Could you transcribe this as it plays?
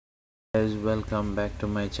Guys, welcome back to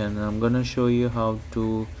my channel. I'm gonna show you how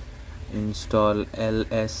to install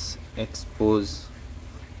Lsposed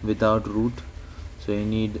without root. So you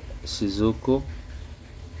need shizuku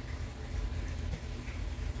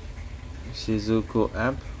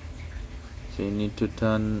app. So you need to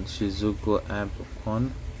turn shizuku app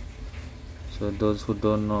on. So those who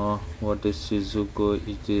don't know what is shizuku,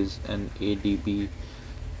 it is an ADB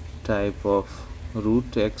type of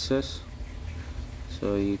root access.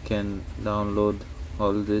 So you can download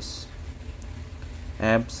all this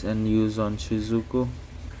apps and use on shizuku.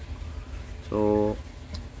 So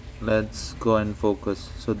let's go and focus.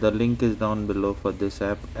 So the link is down below for this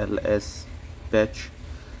app, ls patch.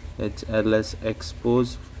 It's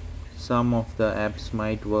Lsposed. Some of the apps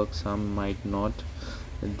might work, some might not.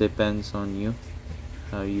 It depends on you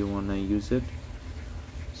how you want to use it.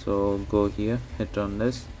 So go here, hit on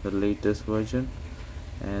this, the latest version,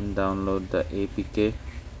 and download the APK.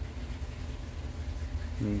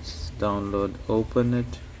 Download, open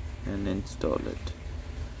it, and install it.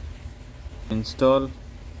 Install.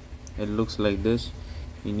 It looks like this.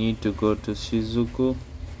 You need to go to shizuku,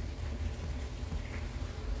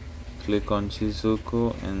 click on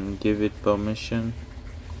shizuku and give it permission.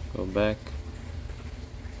 Go back,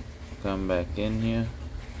 come back in here,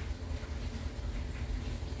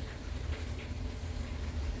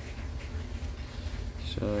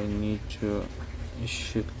 so I need to, it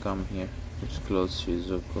should come here. Let's close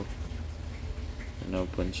shizuku and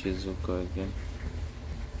open shizuku again.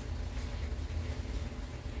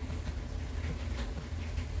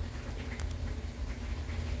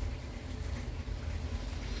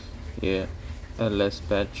 Here, ls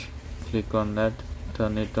patch, click on that,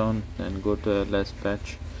 turn it on, and go to ls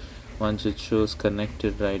patch. Once it shows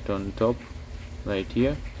connected right on top, right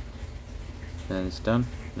here, then it's done.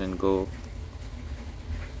 Then go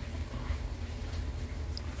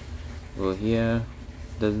here.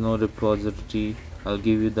 There's no repository. I'll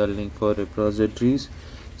give you the link for repositories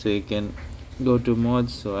so you can go to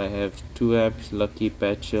mods. So I have two apps, Lucky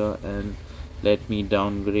Patcher and Let Me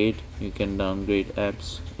Downgrade. You can downgrade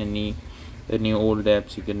apps, any old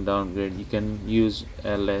apps you can downgrade. You can use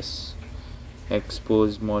Lsposed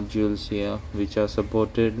modules here, which are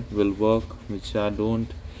supported, will work, which are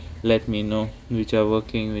don't. Let me know which are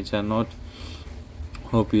working, which are not.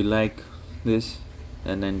 Hope you like this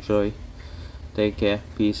and enjoy. Take care.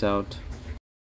 Peace out.